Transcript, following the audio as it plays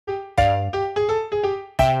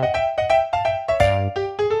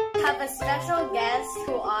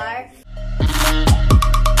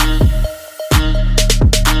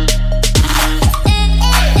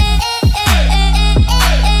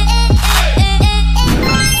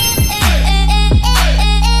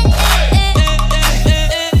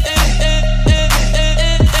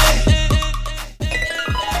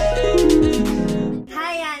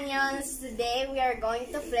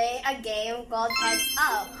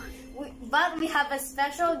But we have a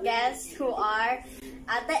special guest who are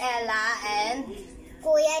Ate Ella and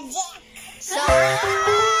Kuya Jack. So,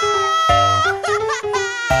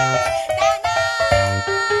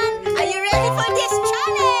 are you ready for this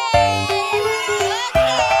challenge?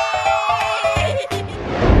 Okay.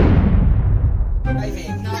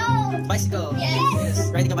 Driving. No. Bicycle. Yes.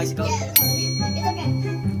 Riding a bicycle. Yes.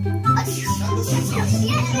 It's okay.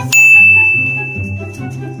 Yes.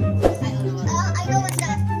 I know what's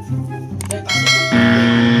that.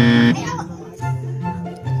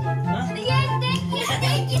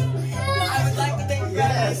 I would like to take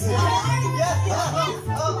yes.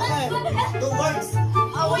 Two words.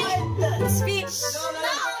 Speech.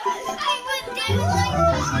 No. I would do like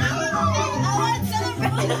I want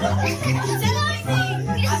celebrating.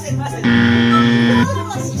 Pass it.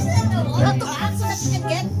 No, you have to ask so that you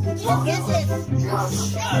can guess it.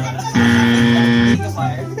 Making a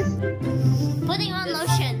fire. Putting on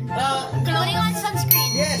lotion. Putting on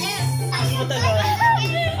sunscreen. Yes.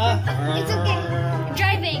 It's okay.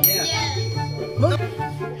 Driving. Yeah.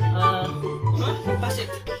 Pass it.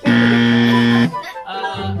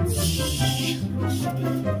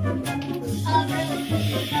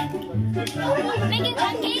 Making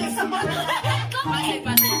pancakes.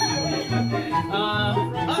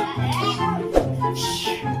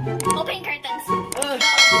 Opening curtains.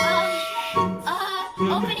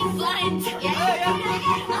 Opening blinds. Lifting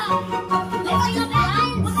up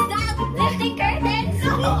blinds. What's that? Lifting curtains.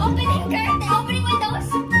 Opening curtains. Opening windows.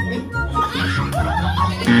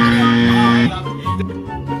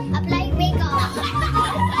 Applying makeup.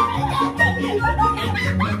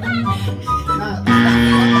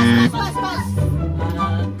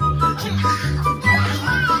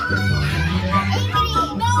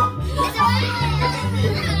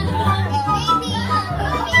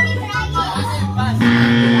 Pass.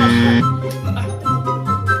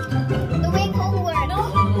 Doing homework.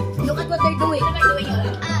 Look at what they're doing.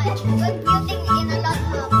 Computing in a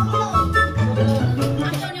laptop.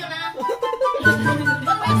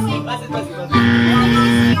 Pass it.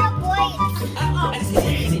 0 points.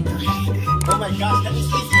 Easy. Oh my gosh, that is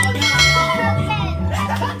easy.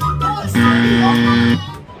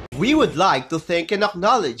 We would like to thank and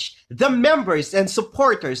acknowledge the members and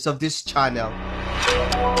supporters of this channel.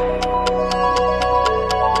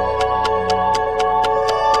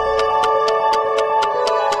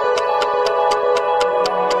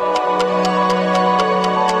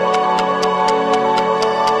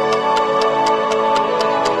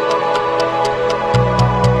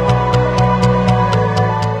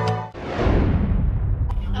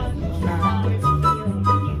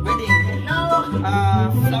 Wedding.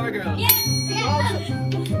 Flower girl.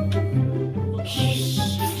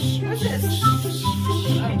 What's this?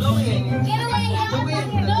 Blowing.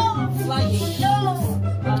 Flying.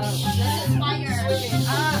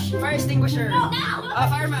 Fire extinguisher.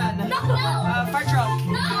 Fireman. Fire truck.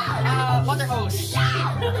 Water hose.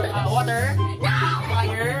 Water.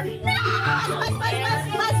 Fire.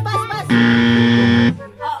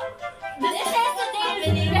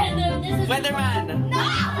 Weatherman.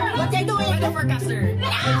 What they doing? Weather forecaster.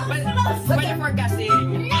 Weather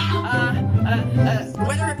forecasting.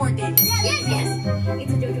 Weather reporting. Yes.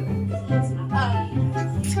 It's a jojo.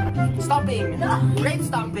 Stomping. Rain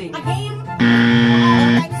stomping. A game.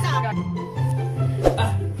 Time's up.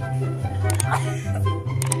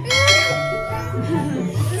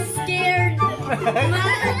 Scared.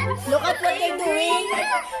 Look at what they're doing.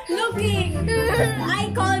 Looking.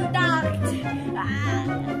 Eye contact.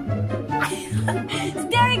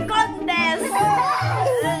 Staring contest.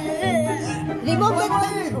 Remove it.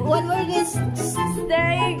 One word is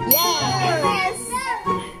staring. Yes.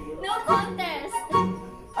 No contest.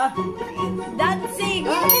 Dancing.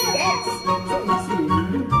 Yes.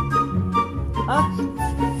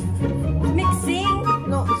 Mixing.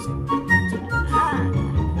 No.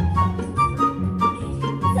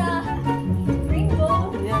 It's a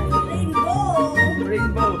rainbow.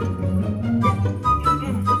 Rainbow.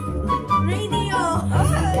 Radio.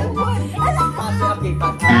 Pass it. Okay,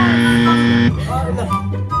 pass.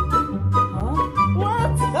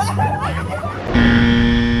 What?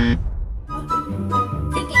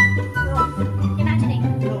 Thinking. Imagining.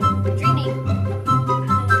 Dreaming.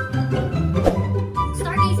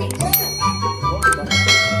 Stargazing.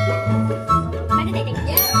 Meditating.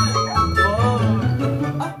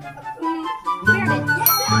 Pyramid.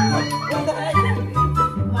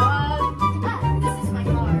 This is my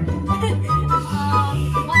car.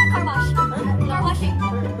 Car wash. Car washing.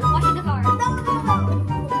 Washing the car. No.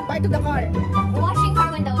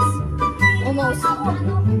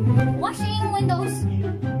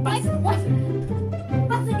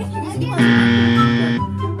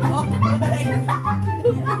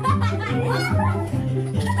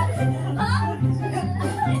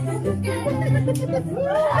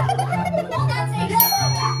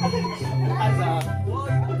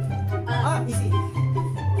 Easy.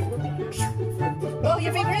 Oh,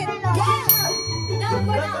 your favorite?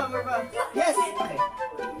 Yes. Okay.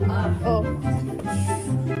 Oh.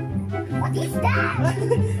 What is that?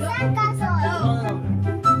 Sandcastle.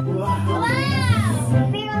 Wow.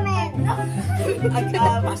 Pyramid.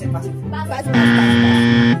 Pass it. Pass.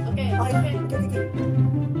 Okay.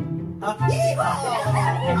 Okay.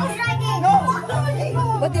 Horse riding.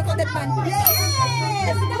 What do you call that man? Yes.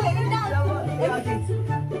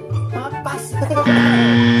 Pass.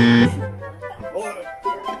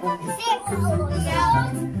 Six.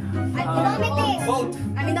 Vomiting. Boat.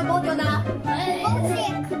 I'm in the boat, Yonna. Boat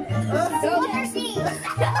sick. Water sea.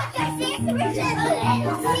 Water sick.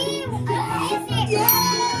 Sea sick.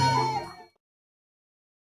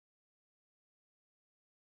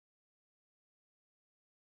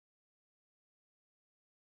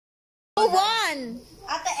 Who won?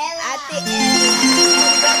 Ate Ella. Ate Ella.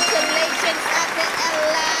 Congratulations, Ate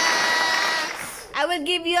Ella. I will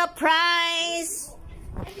give you a prize.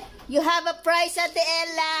 You have a prize, Ate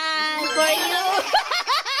Ella, for you.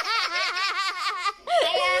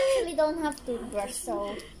 I actually don't have toothbrush,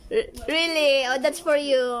 so. Really? Oh, that's for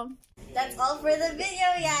you. That's all for the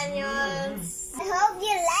video, Yanyons. I hope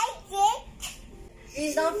you like it.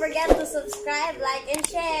 Please don't forget to subscribe, like, and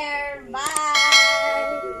share. Bye!